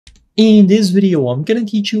In this video, I'm gonna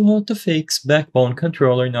teach you how to fix Backbone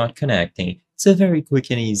controller not connecting. It's a very quick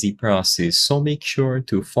and easy process, so make sure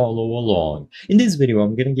to follow along. In this video,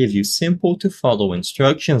 I'm gonna give you simple to follow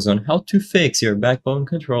instructions on how to fix your Backbone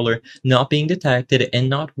controller not being detected and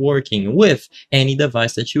not working with any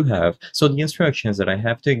device that you have. So the instructions that I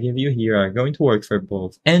have to give you here are going to work for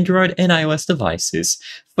both Android and iOS devices.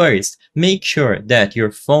 First, make sure that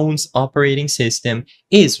your phone's operating system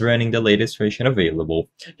is running the latest version available.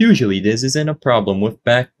 Usually, this isn't a problem with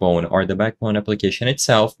Backbone or the Backbone application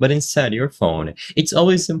itself, but instead your phone. It's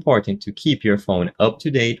always important to keep your phone up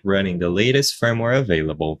to date running the latest firmware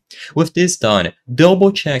available. With this done,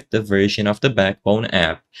 double check the version of the Backbone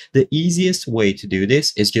app. The easiest way to do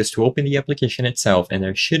this is just to open the application itself, and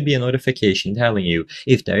there should be a notification telling you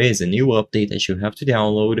if there is a new update that you have to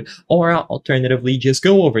download, or alternatively just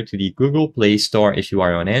go over to the Google Play Store if you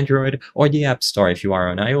are on Android or the App Store if you are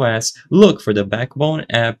on iOS, look for the Backbone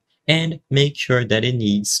app and make sure that it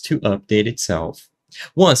needs to update itself.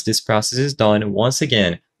 Once this process is done, once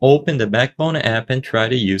again, open the Backbone app and try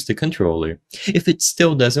to use the controller. If it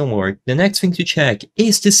still doesn't work, the next thing to check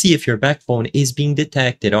is to see if your Backbone is being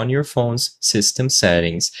detected on your phone's system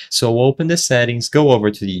settings. So open the settings, go over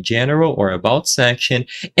to the General or About section,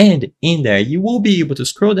 and in there you will be able to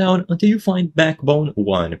scroll down until you find Backbone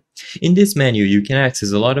 1. In this menu, you can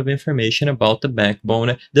access a lot of information about the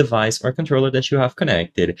Backbone device or controller that you have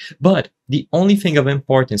connected, but the only thing of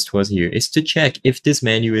importance to us here is to check if this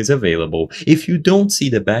menu is available. If you don't see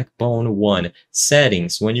the Backbone 1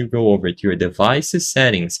 settings when you go over to your device's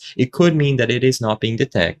settings, it could mean that it is not being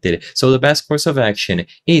detected. So the best course of action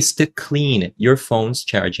is to clean your phone's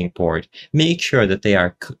charging port. Make sure that they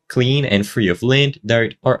are clean and free of lint,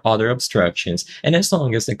 dirt, or other obstructions. And as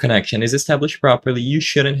long as the connection is established properly, you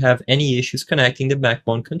shouldn't have any issues connecting the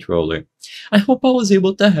Backbone controller. I hope I was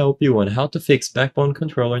able to help you on how to fix Backbone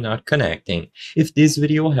controller not connecting. If this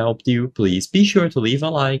video helped you, please be sure to leave a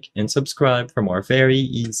like and subscribe for more very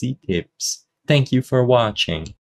easy tips. Thank you for watching.